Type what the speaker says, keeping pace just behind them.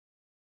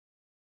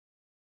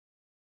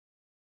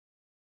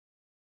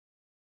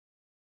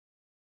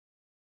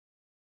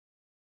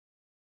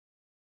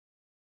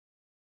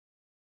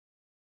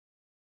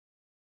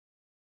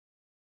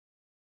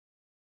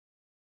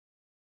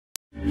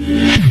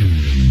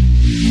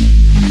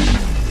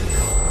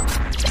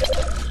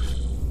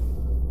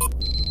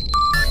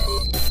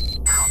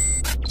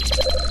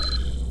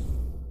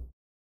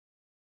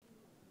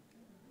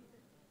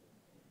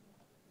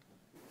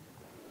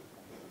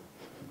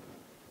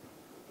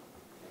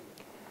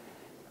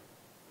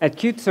At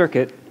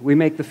CuteCircuit, we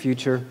make the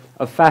future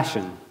of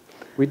fashion.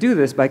 We do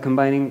this by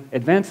combining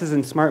advances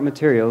in smart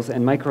materials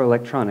and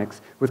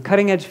microelectronics with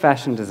cutting-edge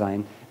fashion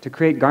design to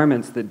create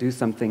garments that do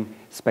something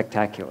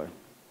spectacular.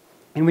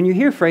 And when you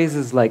hear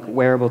phrases like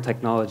wearable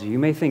technology, you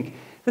may think,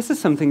 this is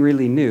something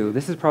really new.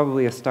 This is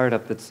probably a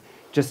startup that's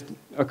just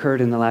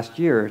occurred in the last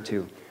year or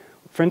two.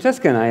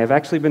 Francesca and I have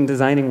actually been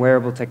designing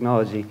wearable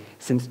technology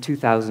since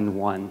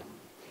 2001,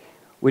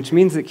 which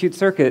means that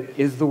CuteCircuit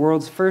is the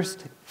world's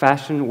first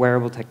fashion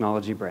wearable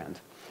technology brand.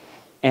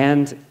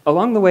 And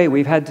along the way,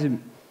 we've had to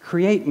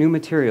create new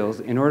materials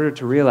in order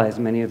to realize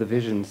many of the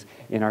visions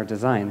in our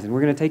designs. And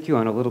we're going to take you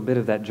on a little bit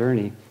of that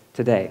journey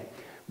today.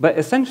 But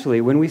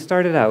essentially, when we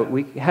started out,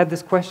 we had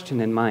this question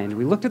in mind.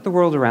 We looked at the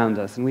world around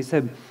us and we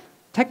said,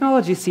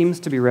 technology seems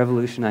to be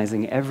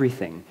revolutionizing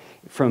everything,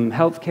 from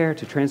healthcare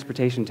to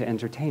transportation to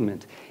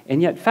entertainment.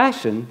 And yet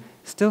fashion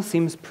still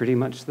seems pretty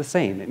much the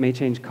same. It may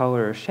change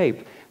color or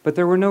shape, but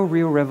there were no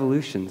real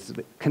revolutions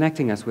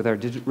connecting us with our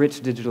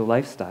rich digital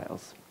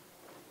lifestyles.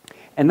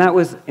 And that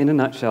was, in a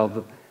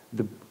nutshell,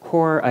 the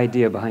core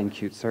idea behind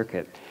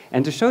CuteCircuit.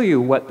 And to show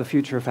you what the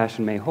future of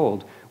fashion may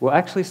hold, we'll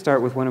actually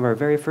start with one of our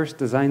very first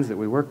designs that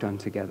we worked on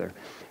together,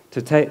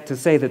 to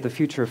say that the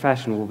future of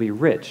fashion will be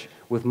rich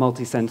with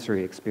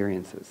multi-sensory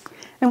experiences.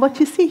 And what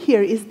you see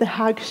here is the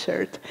hug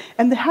shirt.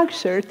 And the hug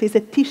shirt is a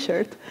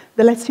t-shirt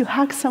that lets you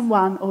hug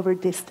someone over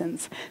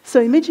distance. So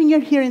imagine you're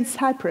here in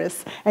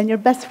Cyprus and your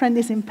best friend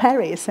is in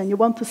Paris and you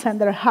want to send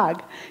her a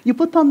hug. You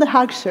put on the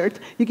hug shirt,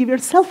 you give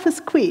yourself a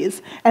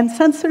squeeze, and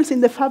sensors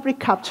in the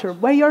fabric capture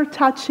where you're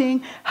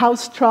touching, how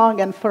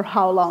strong, and for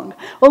how long.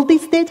 All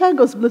this data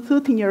goes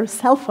Bluetooth in your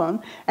cell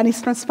phone and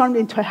is transformed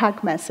into a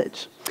hug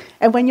message.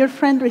 And when your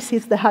friend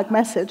receives the hug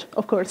message,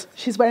 of course,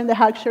 she's wearing the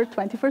hug shirt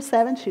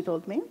 24/7, she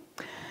told me,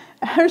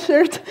 her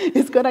shirt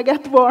is going to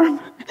get warm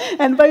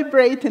and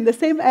vibrate in the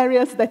same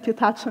areas that you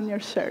touch on your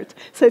shirt.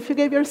 So if you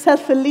gave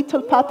yourself a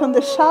little pat on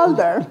the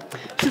shoulder,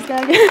 she's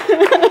going to get...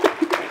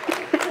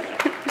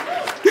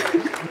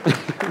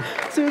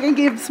 So you can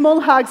give small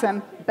hugs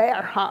and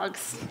bear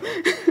hugs.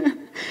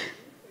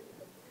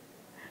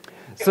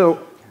 So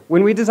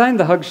when we designed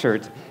the hug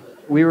shirt,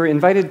 we were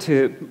invited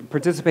to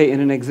participate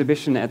in an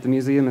exhibition at the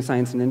Museum of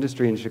Science and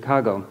Industry in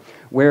Chicago,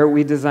 where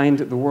we designed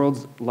the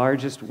world's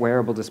largest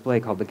wearable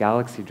display called the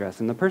Galaxy Dress.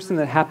 And the person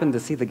that happened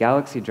to see the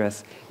Galaxy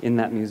Dress in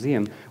that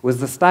museum was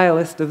the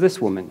stylist of this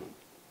woman.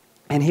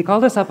 And he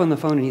called us up on the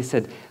phone and he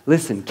said,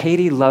 listen,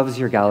 Katie loves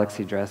your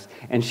Galaxy Dress,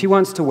 and she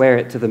wants to wear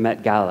it to the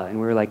Met Gala.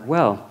 And we were like,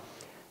 well,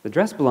 the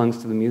dress belongs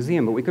to the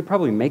museum, but we could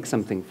probably make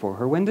something for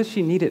her. When does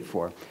she need it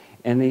for?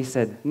 And he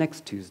said,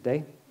 next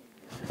Tuesday.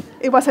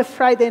 It was a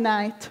Friday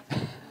night.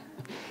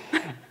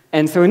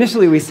 And so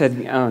initially we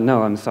said, oh,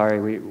 no, I'm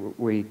sorry,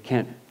 we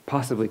can't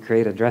possibly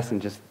create a dress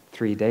in just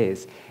 3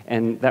 days.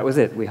 And that was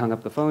it. We hung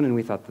up the phone and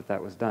we thought that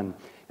that was done.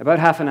 About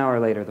half an hour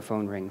later, the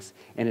phone rings,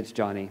 and it's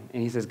Johnny.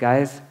 And he says,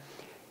 guys,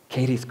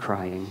 Katie's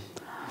crying.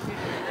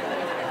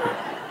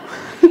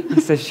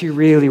 He says, she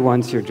really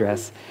wants your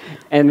dress.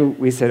 And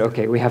we said,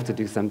 okay, we have to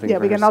do something Yeah,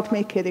 first. we cannot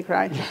make Katie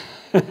cry.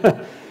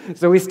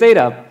 So we stayed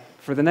up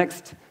for the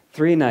next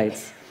 3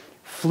 nights,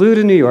 flew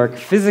to New York,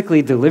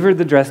 physically delivered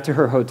the dress to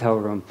her hotel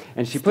room,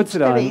 and she puts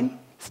it on,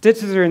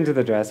 stitches her into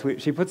the dress.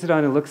 She puts it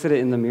on and looks at it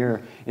in the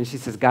mirror, and she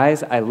says,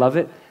 guys, I love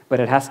it, but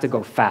it has to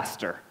go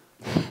faster.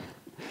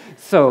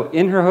 So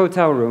in her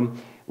hotel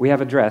room, we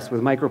have a dress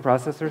with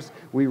microprocessors.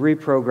 We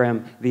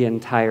reprogram the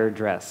entire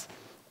dress.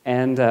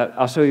 And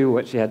I'll show you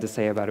what she had to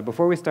say about it.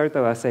 Before we start,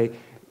 though, I'll say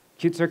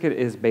CuteCircuit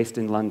is based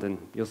in London.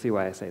 You'll see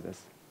why I say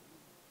this.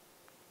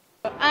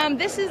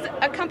 This is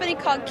a company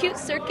called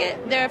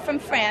CuteCircuit. They're from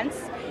France.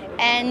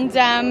 And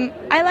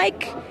I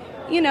like,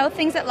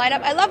 things that light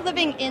up. I love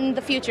living in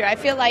the future. I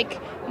feel like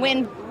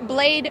when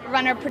Blade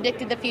Runner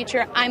predicted the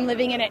future, I'm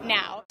living in it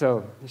now.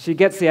 So she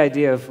gets the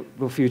idea of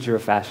the future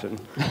of fashion.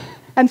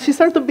 And she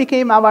sort of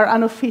became our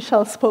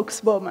unofficial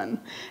spokeswoman.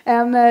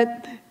 And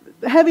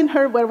having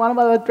her wear one of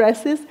our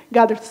dresses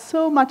gathered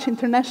so much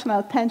international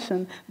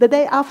attention. The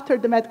day after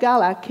the Met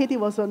Gala, Katie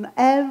was on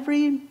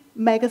every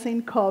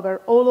magazine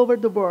cover all over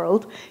the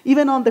world,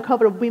 even on the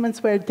cover of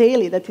Women's Wear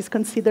Daily, that is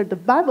considered the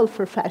Bible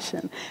for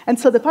fashion. And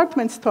so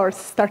department stores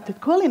started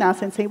calling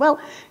us and saying, well,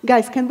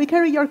 guys, can we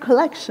carry your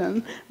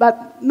collection?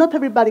 But not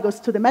everybody goes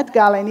to the Met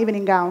Gala in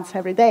evening gowns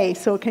every day,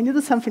 so can you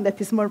do something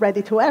that is more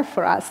ready to wear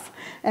for us?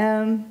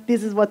 And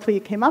this is what we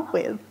came up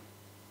with.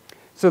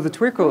 So the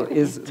Twirkle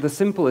is the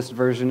simplest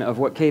version of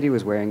what Katie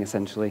was wearing,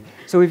 essentially.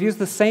 So we've used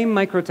the same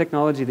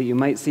microtechnology that you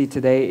might see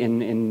today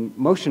in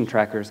motion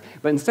trackers,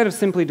 but instead of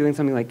simply doing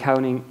something like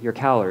counting your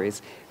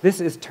calories, this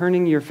is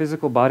turning your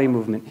physical body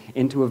movement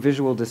into a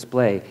visual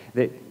display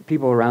that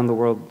people around the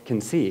world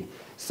can see.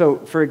 So,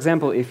 for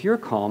example, if you're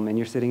calm and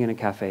you're sitting in a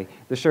cafe,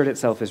 the shirt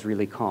itself is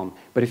really calm.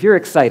 But if you're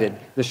excited,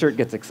 the shirt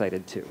gets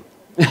excited too.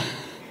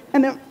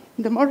 And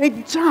the more I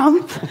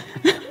jump...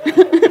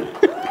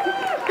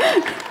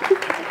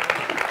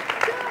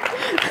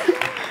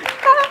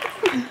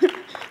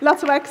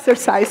 Lots of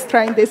exercise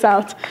trying this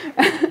out.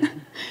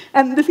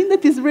 And the thing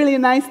that is really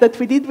nice that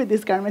we did with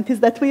this garment is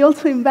that we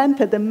also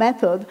invented a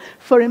method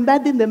for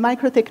embedding the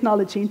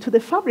microtechnology into the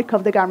fabric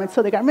of the garment.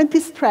 So the garment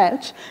is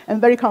stretched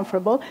and very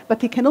comfortable,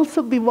 but it can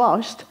also be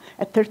washed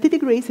at 30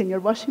 degrees in your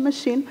washing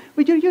machine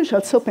with your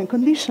usual soap and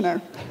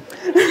conditioner.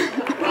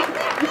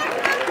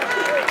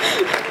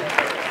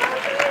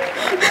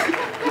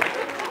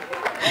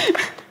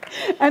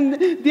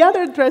 And the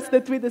other dress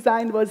that we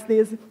designed was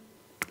this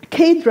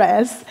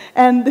K-dress,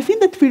 and the thing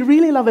that we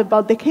really love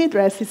about the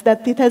K-dress is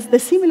that it has the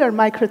similar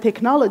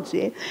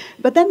microtechnology,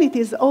 but then it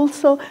is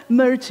also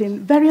merging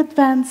very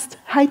advanced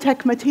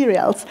high-tech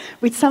materials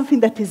with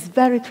something that is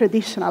very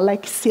traditional,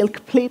 like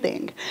silk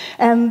pleating.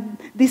 And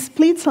these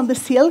pleats on the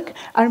silk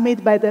are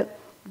made by the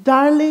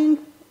darling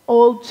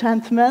old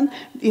gentleman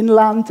in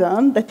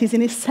London that is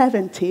in his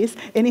 70s,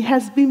 and he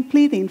has been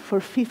pleating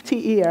for 50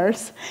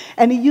 years,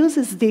 and he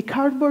uses the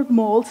cardboard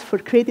molds for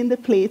creating the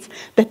pleats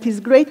that his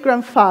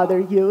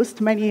great-grandfather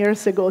used many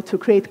years ago to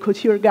create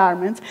couture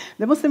garments.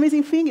 The most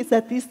amazing thing is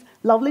that this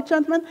lovely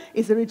gentleman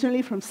is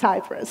originally from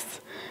Cyprus.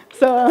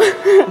 So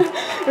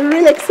I'm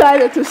really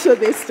excited to show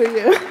this to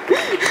you.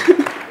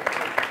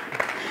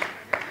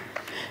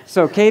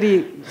 So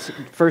Katie's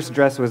first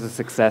dress was a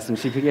success, and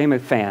she became a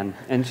fan.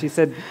 And she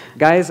said,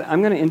 guys,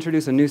 I'm going to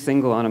introduce a new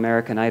single on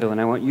American Idol,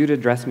 and I want you to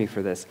dress me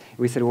for this.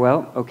 We said,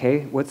 well,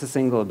 okay, what's the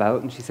single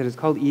about? And she said, it's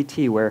called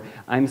E.T., where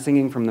I'm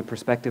singing from the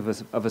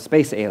perspective of a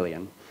space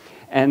alien.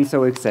 And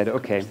so we said,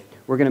 okay,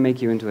 we're going to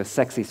make you into a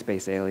sexy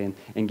space alien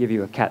and give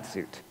you a cat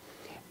suit.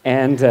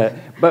 And,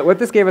 but what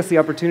this gave us the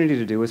opportunity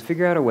to do was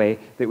figure out a way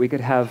that we could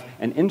have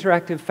an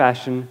interactive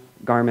fashion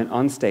garment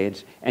on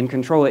stage and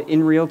control it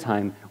in real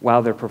time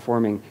while they're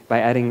performing by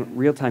adding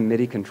real-time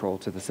MIDI control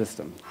to the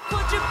system.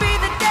 Could you be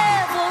the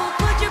devil?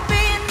 Could you be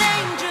an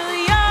angel?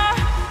 Your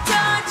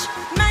touch,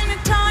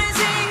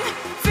 magnetizing,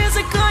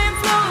 physically and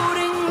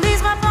floating,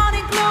 leaves my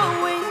body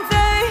glowing.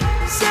 They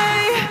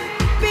say,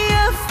 be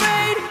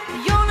afraid,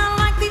 you're not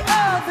like the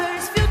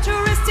others.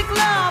 Futuristic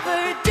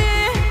lover,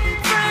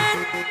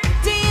 different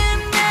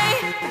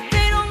DNA.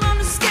 They don't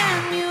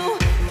understand you.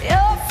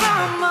 You're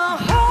from a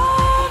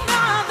whole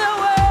nother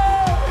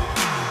world,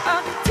 a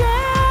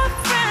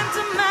different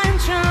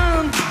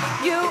dimension.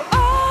 You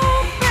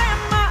open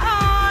my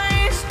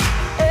eyes,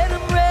 and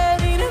I'm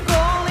ready to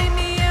go. Lead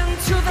me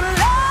into the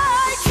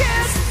light.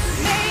 Kiss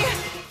me.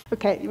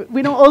 Okay,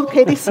 we know all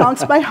Katie's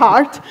songs by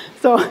heart,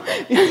 so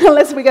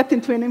unless we get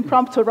into an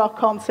impromptu rock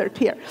concert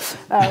here,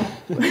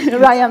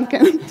 Ryan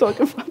can talk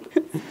about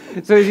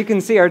it. So as you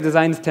can see, our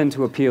designs tend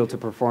to appeal to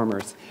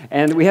performers.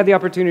 And we had the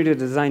opportunity to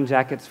design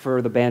jackets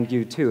for the band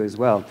U2 as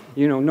well.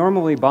 You know,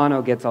 normally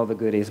Bono gets all the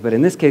goodies, but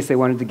in this case they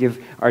wanted to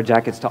give our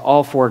jackets to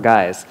all 4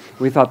 guys.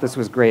 We thought this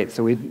was great,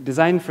 so we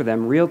designed for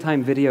them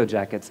real-time video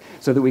jackets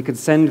so that we could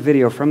send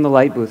video from the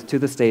light booth to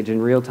the stage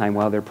in real time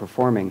while they're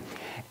performing.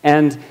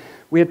 And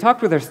we had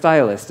talked with our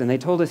stylist, and they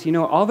told us, you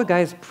know, all the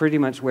guys pretty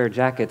much wear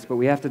jackets, but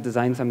we have to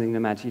design something to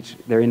match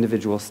their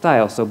individual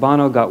style. So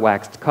Bono got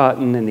waxed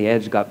cotton, and the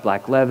Edge got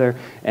black leather,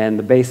 and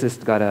the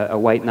bassist got a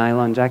white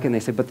nylon jacket. And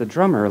they said, but the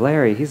drummer,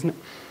 Larry,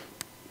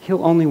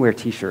 he'll only wear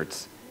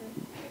T-shirts.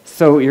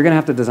 So you're going to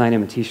have to design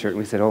him a T-shirt. And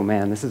we said, oh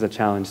man, this is a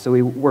challenge. So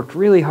we worked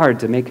really hard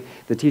to make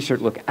the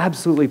T-shirt look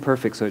absolutely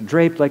perfect. So it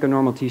draped like a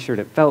normal T-shirt,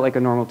 it felt like a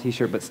normal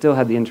T-shirt, but still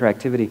had the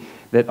interactivity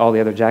that all the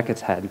other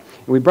jackets had.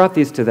 And we brought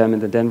these to them in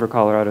the Denver,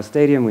 Colorado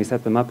Stadium. We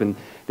set them up, and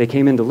they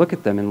came in to look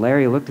at them. And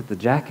Larry looked at the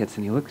jackets,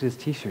 and he looked at his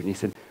T-shirt, and he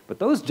said, but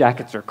those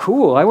jackets are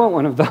cool. I want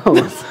one of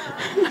those.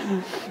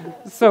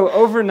 So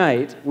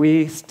overnight,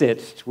 we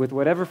stitched, with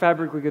whatever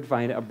fabric we could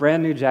find, a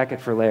brand new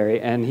jacket for Larry,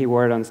 and he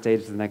wore it on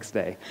stage the next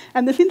day.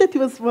 And the thing that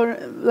was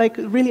like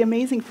really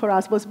amazing for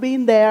us was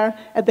being there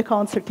at the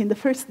concert in the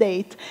first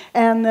date,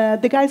 and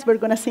the guys were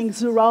going to sing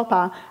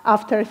Zuropa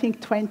after, I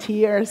think, 20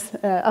 years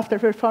after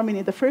performing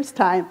it the first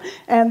time,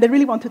 and they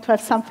really wanted to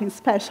have something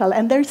special.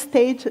 And their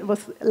stage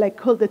was like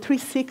called the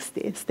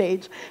 360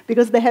 stage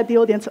because they had the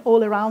audience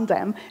all around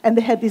them, and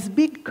they had this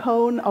big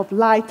cone of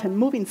light and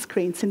moving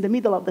screens in the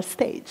middle of the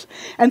stage.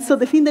 And so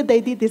the thing that they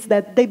did is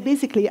that they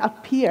basically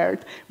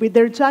appeared with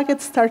their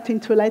jackets starting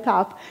to light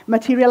up,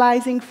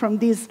 materializing from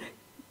this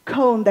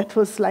cone that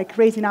was like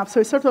raising up. So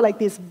it's sort of like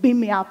this beam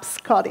me up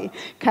Scotty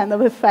kind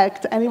of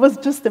effect. And it was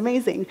just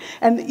amazing.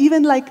 And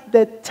even like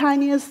the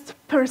tiniest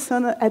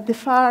person at the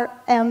far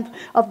end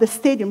of the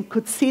stadium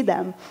could see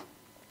them.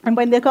 And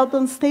when they got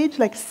on stage,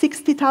 like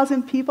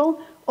 60,000 people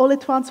all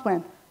at once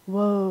went,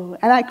 whoa.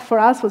 And like for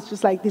us, it was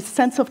just like this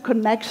sense of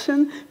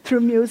connection through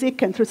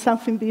music and through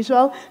something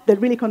visual that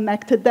really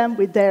connected them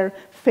with their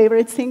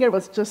favorite singer.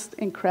 Was just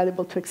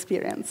incredible to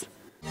experience.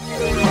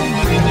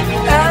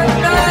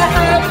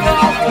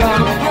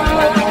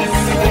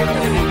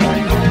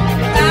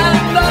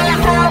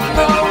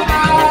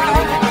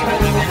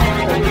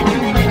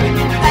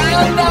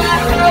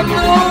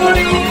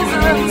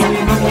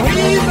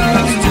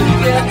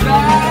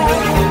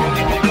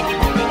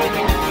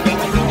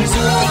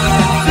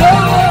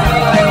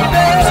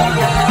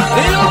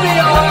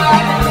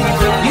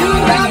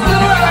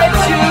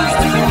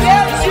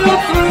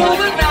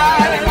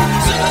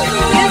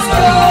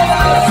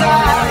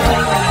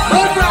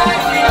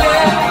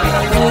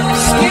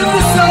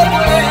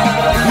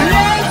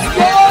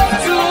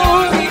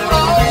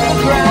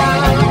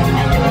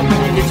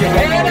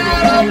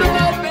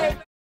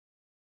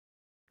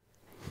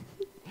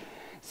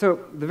 So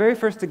the very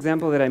first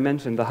example that I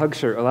mentioned, the hug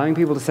shirt, allowing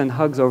people to send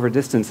hugs over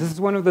distance, this is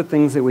one of the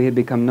things that we had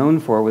become known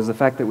for, was the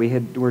fact that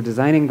were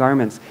designing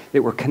garments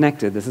that were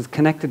connected. This is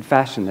connected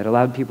fashion that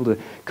allowed people to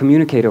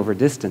communicate over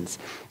distance.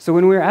 So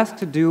when we were asked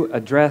to do a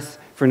dress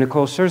for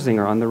Nicole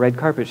Scherzinger on the red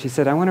carpet, she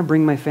said, I want to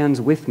bring my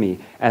fans with me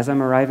as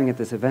I'm arriving at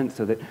this event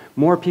so that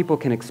more people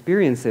can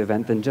experience the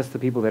event than just the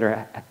people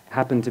that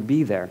happen to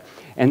be there.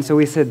 And so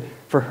we said,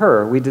 for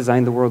her, we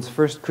designed the world's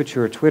first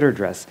couture Twitter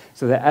dress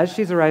so that as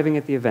she's arriving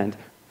at the event,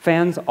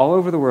 fans all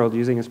over the world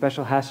using a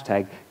special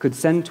hashtag could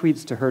send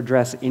tweets to her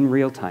dress in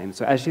real time.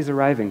 So as she's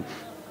arriving,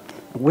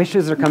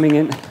 wishes are coming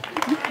in.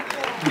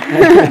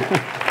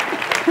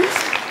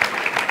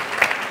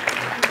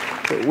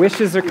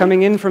 Wishes are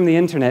coming in from the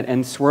internet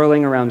and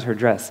swirling around her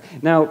dress.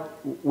 Now,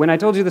 when I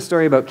told you the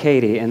story about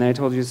Katie, and then I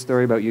told you the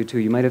story about you two,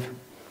 you might have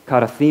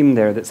caught a theme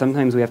there that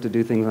sometimes we have to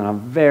do things on a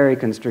very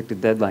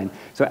constricted deadline.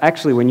 So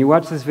actually, when you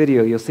watch this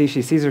video, you'll see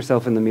she sees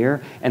herself in the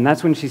mirror, and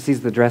that's when she sees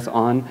the dress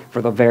on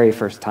for the very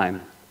first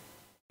time.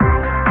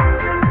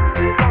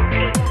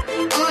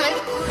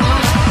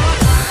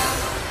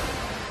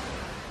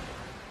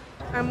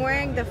 I'm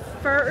wearing the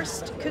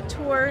first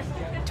couture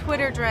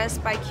Twitter dress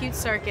by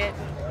CuteCircuit,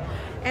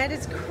 and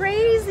it's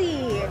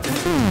crazy.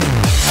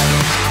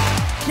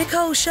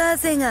 Nicole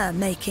Scherzinger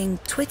making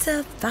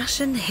Twitter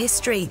fashion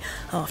history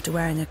after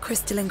wearing a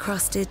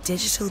crystal-encrusted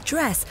digital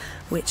dress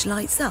which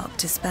lights up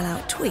to spell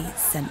out tweets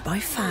sent by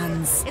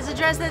fans. It's a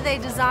dress that they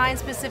designed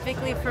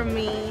specifically for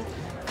me,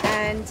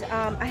 and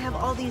I have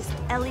all these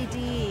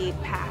LED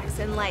packs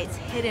and lights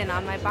hidden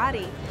on my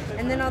body,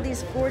 and then all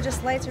these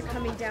gorgeous lights are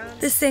coming down.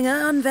 The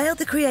singer unveiled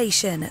the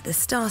creation at the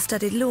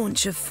star-studded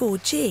launch of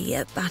 4G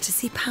at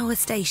Battersea Power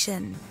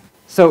Station.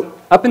 So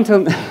up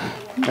until...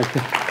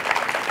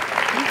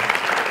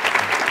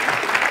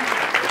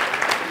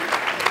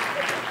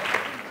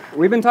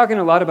 We've been talking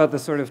a lot about the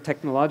sort of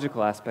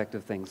technological aspect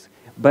of things,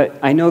 but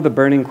I know the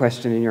burning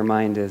question in your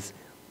mind is,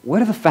 what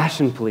do the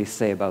fashion police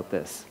say about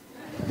this?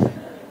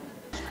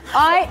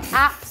 I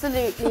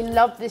absolutely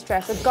love this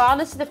dress,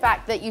 regardless of the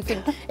fact that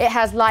it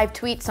has live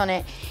tweets on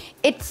it.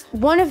 It's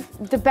one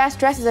of the best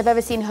dresses I've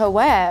ever seen her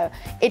wear.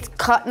 It's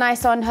cut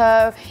nice on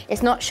her,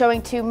 it's not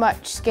showing too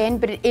much skin,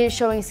 but it is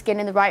showing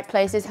skin in the right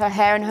places. Her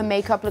hair and her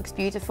makeup looks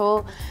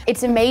beautiful.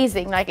 It's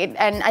amazing,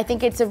 and I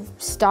think it's a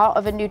start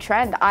of a new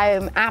trend. I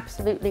am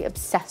absolutely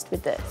obsessed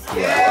with this.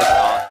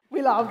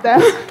 We love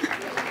them.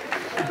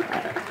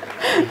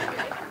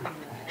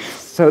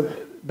 So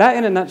that,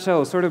 in a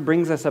nutshell, sort of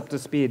brings us up to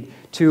speed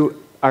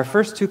to our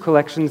first two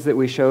collections that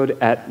we showed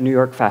at New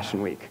York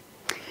Fashion Week.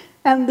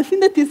 And the thing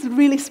that is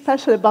really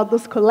special about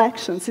those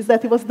collections is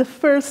that it was the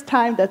first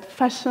time that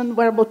fashion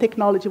wearable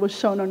technology was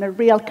shown on a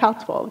real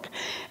catwalk.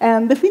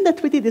 And the thing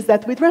that we did is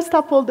that we dressed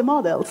up all the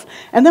models.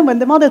 And then when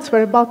the models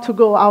were about to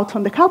go out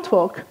on the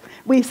catwalk,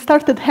 we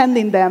started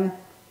handing them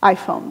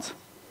iPhones.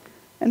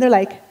 And they're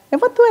like,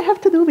 and what do I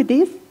have to do with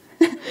these?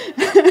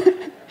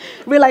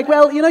 We're like,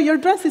 well, you know, your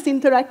dress is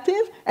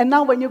interactive, and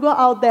now when you go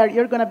out there,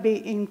 you're going to be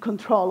in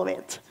control of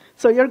it.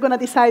 So you're going to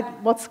decide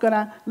what's going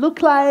to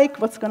look like,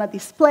 what's going to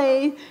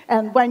display,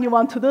 and when you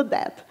want to do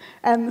that.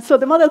 And so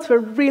the models were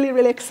really,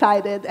 really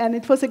excited, and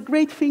it was a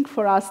great thing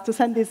for us to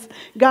send these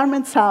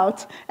garments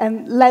out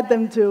and let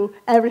them do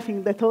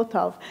everything they thought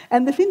of.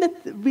 And the thing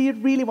that we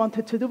really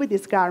wanted to do with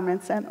these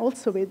garments, and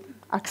also with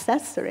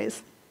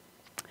accessories,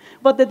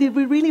 but that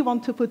we really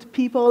want to put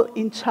people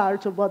in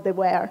charge of what they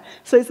wear.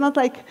 So it's not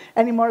like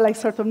anymore like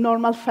sort of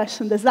normal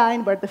fashion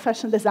design where the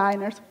fashion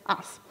designers,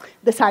 us,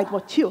 decide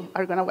what you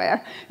are going to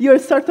wear. You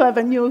sort of have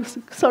a new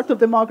sort of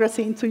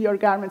democracy into your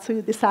garments, so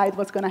you decide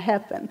what's going to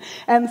happen.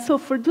 And so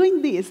for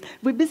doing this,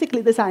 we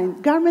basically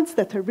designed garments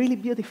that are really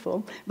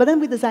beautiful, but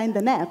then we designed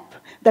an app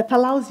that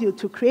allows you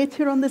to create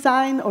your own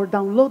design or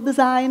download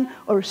design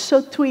or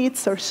show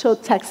tweets or show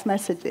text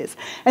messages.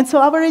 And so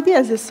our idea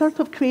is sort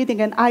of creating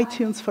an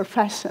iTunes for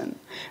fashion,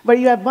 where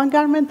you have one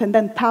garment and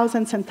then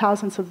thousands and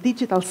thousands of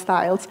digital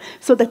styles,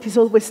 so that it's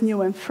always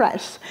new and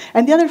fresh.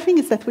 And the other thing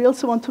is that we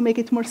also want to make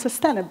it more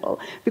sustainable,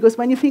 because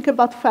when you think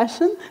about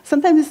fashion,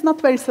 sometimes it's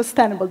not very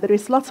sustainable. There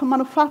is lots of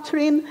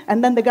manufacturing,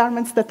 and then the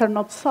garments that are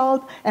not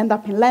sold end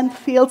up in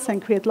landfills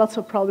and create lots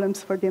of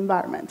problems for the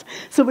environment.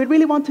 So we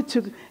really wanted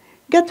to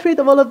get rid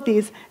of all of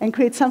these and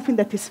create something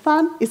that is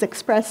fun, is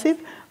expressive,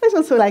 but is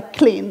also like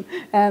clean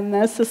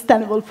and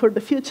sustainable for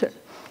the future.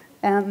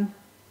 And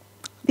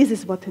this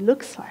is what it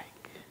looks like.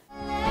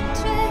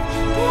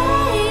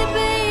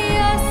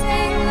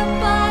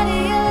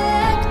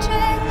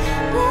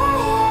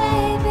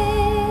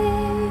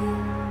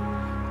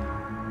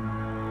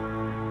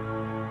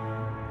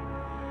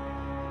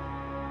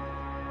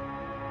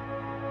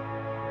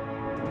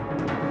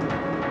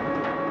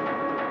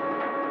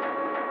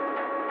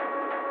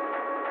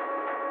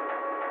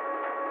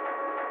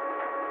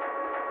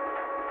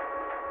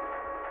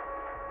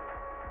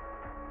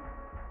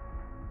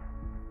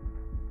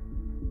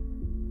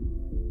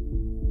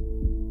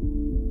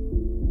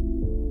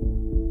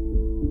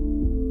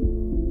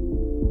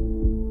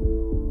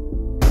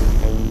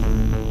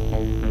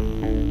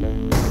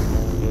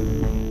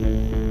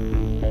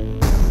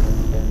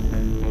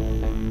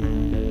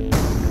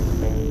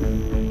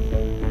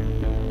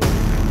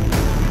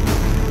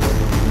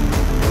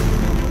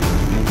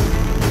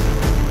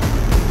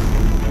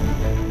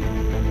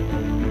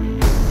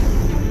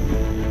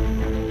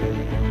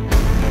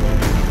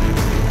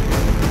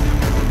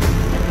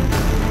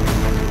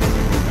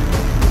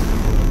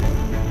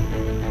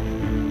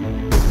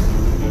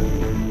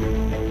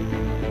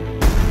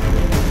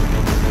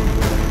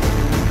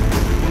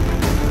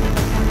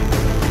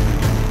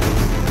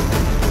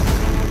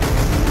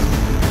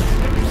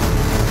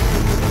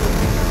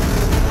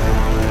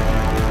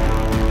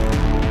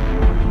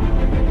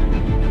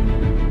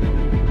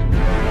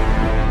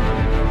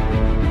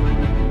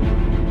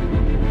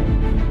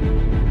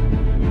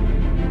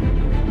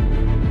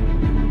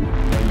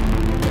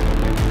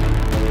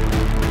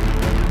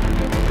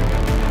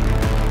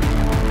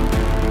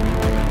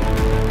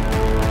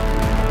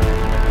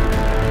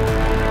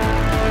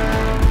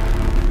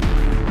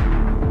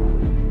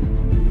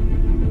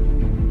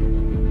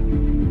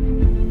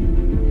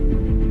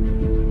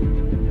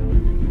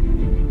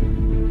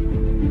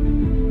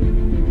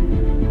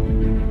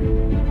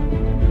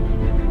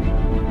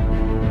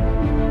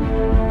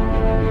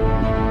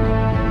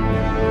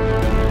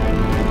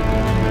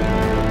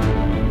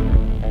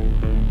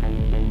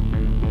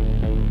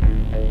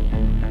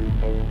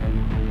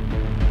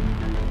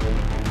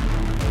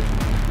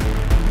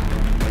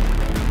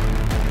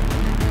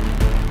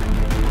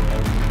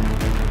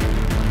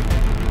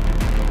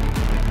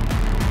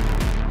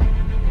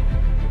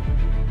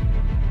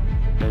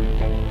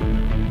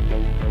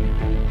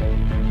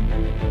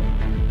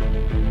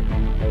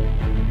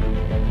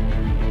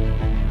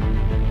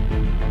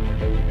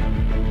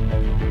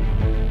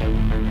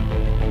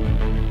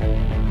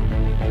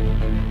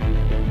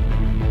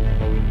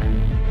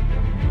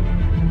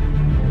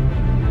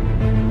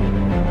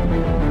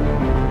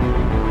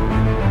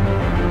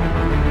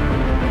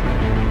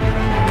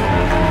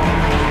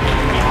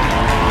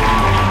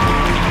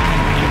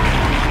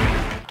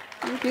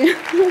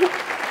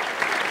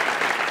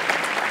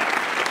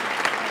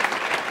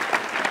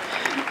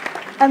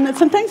 And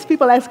sometimes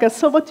people ask us,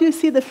 so what do you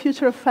see the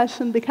future of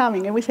fashion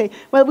becoming? And we say,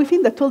 well, we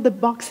think that all the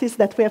boxes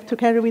that we have to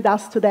carry with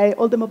us today,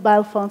 all the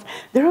mobile phones,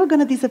 they're all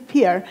going to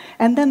disappear.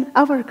 And then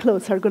our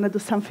clothes are going to do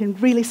something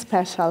really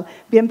special,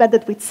 be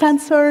embedded with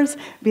sensors,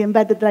 be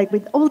embedded like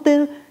with all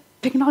the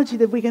technology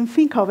that we can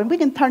think of, and we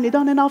can turn it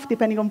on and off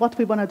depending on what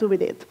we want to do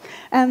with it.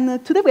 And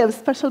today we have a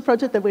special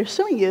project that we're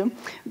showing you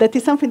that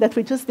is something that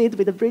we just did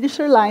with the British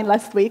airline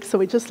last week, so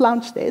we just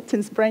launched it,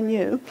 it's brand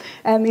new,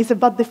 and it's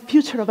about the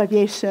future of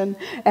aviation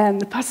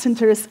and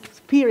passenger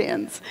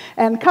experience.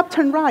 And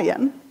Captain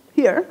Ryan,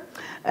 here,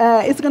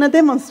 is going to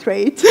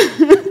demonstrate.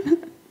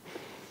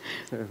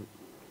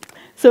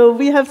 So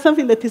we have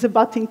something that is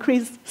about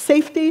increased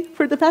safety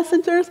for the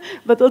passengers,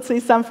 but also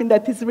is something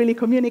that is really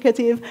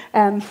communicative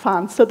and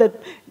fun, so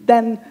that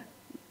then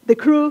the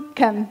crew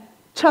can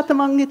chat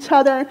among each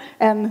other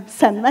and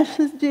send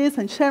messages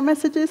and share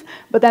messages,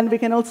 but then we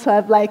can also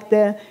have like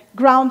the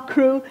ground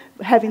crew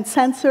having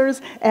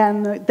sensors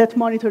and that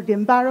monitor the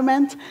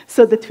environment,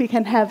 so that we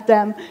can have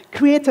them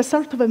create a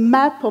sort of a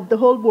map of the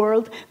whole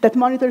world that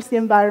monitors the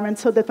environment,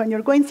 so that when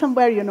you're going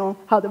somewhere, you know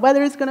how the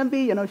weather is going to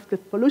be, you know if the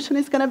pollution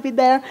is going to be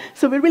there.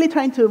 So we're really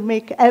trying to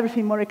make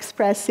everything more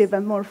expressive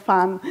and more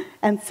fun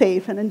and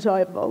safe and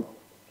enjoyable.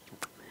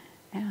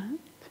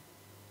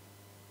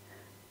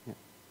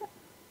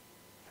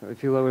 So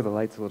if you lower the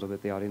lights a little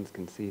bit, the audience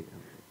can see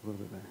a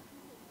little bit better.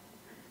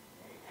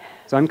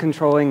 So I'm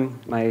controlling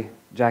my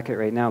jacket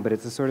right now, but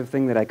it's the sort of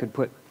thing that I could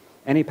put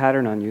any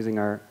pattern on using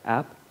our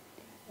app,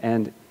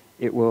 and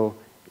it will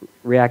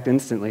react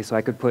instantly. So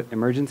I could put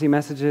emergency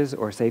messages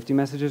or safety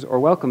messages or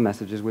welcome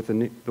messages with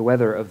the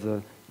weather of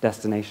the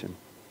destination.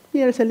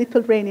 Here it's a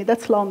little rainy,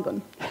 that's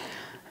London.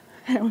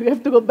 We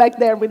have to go back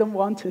there, we don't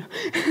want to.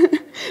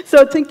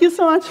 So thank you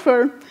so much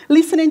for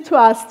listening to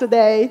us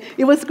today.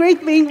 It was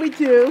great being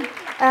with you.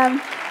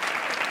 Thank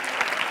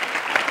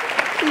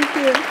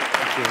you.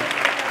 Thank you.